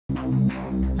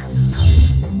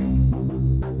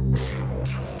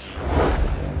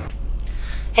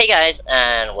Hey guys,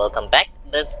 and welcome back.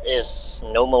 This is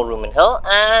No More Room in Hell,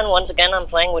 and once again I'm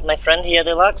playing with my friend here,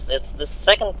 Delux. It's the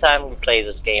second time we play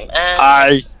this game,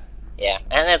 and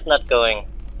it's not going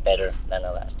better than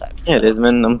the last time. Yeah, it is,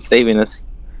 man. I'm saving us.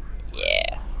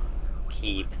 Yeah,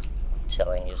 keep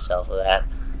telling yourself that.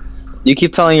 You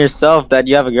keep telling yourself that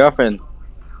you have a girlfriend.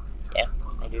 Yeah,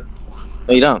 I do.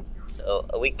 No, you don't. So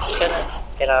are we gonna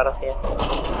get out of here?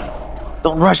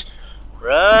 Don't rush.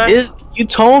 Run! You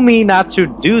told me not to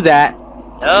do that.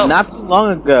 No. Not too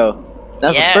long ago.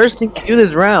 That's the first thing you do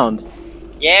this round.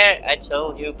 Yeah, I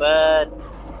told you, but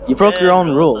you broke your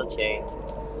own rule.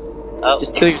 Oh.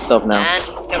 Just kill yourself now. And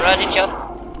karate chop.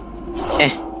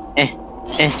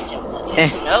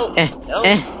 No, no,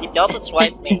 he double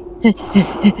swiped me.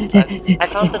 I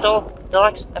found the door,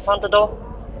 Delux. I found the door.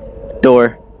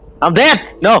 Door. I'm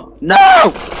dead. No, no.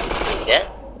 You dead?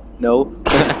 No.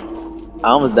 I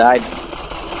almost died.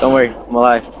 Don't worry, I'm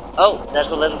alive. Oh,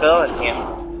 there's a little girl in here.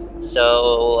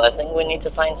 So I think we need to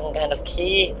find some kind of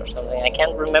key or something. I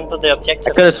can't remember the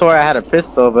objective. I could have swore I had a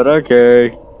pistol, but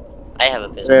okay. I have a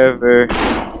pistol. Whatever.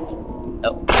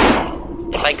 Oh.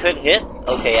 If I could hit,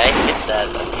 okay, I hit that,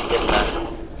 but he did not.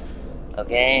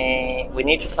 Okay, we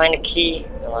need to find a key,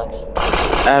 Alex.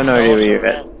 I have no idea where you're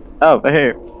at. Oh, right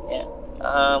here.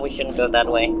 Yeah. We shouldn't go that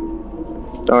way.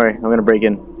 Don't worry, I'm gonna break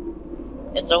in.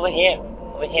 It's over here.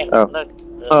 Over here. Oh. Look,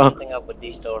 there's something up with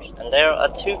these doors, and there are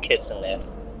 2 kids in there.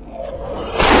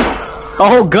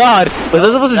 Oh God! Was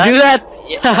I supposed to do that?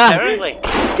 Yeah, apparently.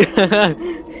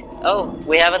 Oh,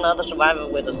 we have another survivor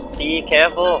with us. Be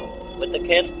careful with the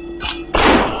kid.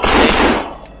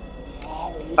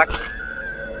 Fuck.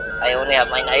 I only have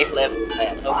my knife left. I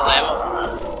have no more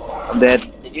ammo. I'm dead.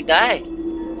 Did you die?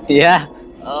 Yeah.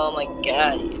 Oh my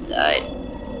god, you died.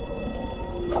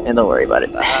 And don't worry about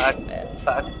it. Fuck, man.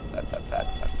 Fuck.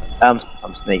 I'm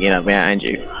sneaking up behind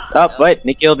you. Oh, no. Wait,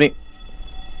 he killed me.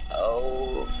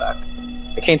 Oh, fuck.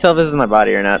 I can't tell if this is my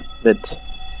body or not, but...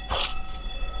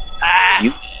 Ah!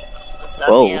 You...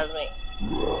 Somebody has me.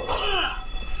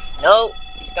 No!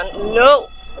 He's gonna... No!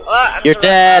 Oh, you're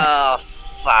dead! Oh,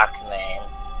 fuck, man.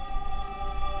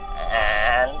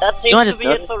 And that seems to be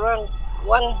it for round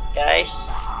 1, guys.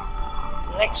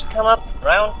 Next come up,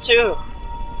 round 2.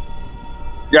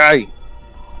 Yay!